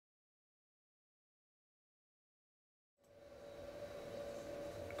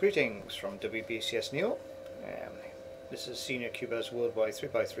Greetings from WBCS Neo. This is Senior Cuba's Worldwide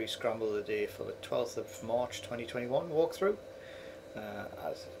 3x3 Scramble of the day for the 12th of March 2021 walkthrough.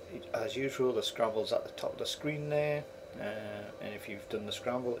 As usual, the scramble's at the top of the screen there, and if you've done the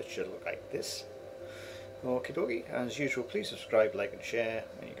scramble it should look like this. Okie dokie, as usual please subscribe, like and share,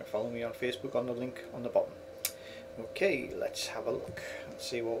 and you can follow me on Facebook on the link on the bottom. Okay, let's have a look and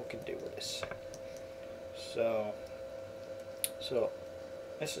see what we can do with this. So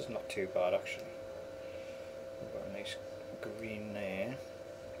this is not too bad actually. We've got a nice green there.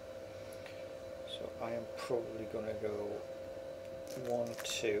 So I am probably going to go 1,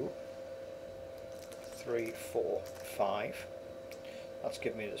 2, 3, 4, 5. That's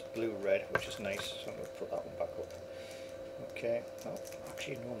giving me this blue red, which is nice, so I'm going to put that one back up. Okay, oh,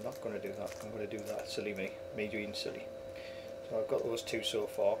 actually no, I'm not going to do that. I'm going to do that. Silly me being silly. So I've got those two so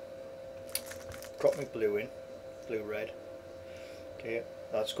far. Got my blue in, blue red. Okay,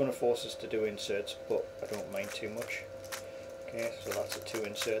 that's going to force us to do inserts, but I don't mind too much. Okay, so that's the 2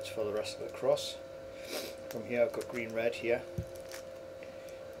 inserts for the rest of the cross. From here I've got green red here,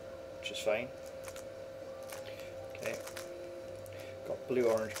 which is fine. Okay, got blue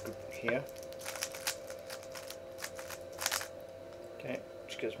orange here. Okay,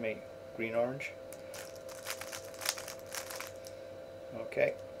 which gives me green orange.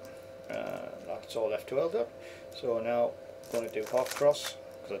 Okay, that's all left to weld up. So now I'm going to do half cross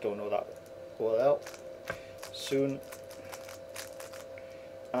because I don't know that well soon,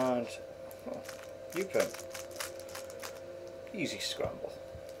 and U-turn. Easy scramble,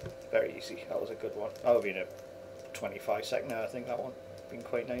 very easy. That was a good one. That would be in a 25-second. I think that one been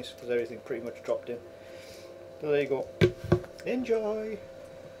quite nice because everything pretty much dropped in. So there you go. Enjoy.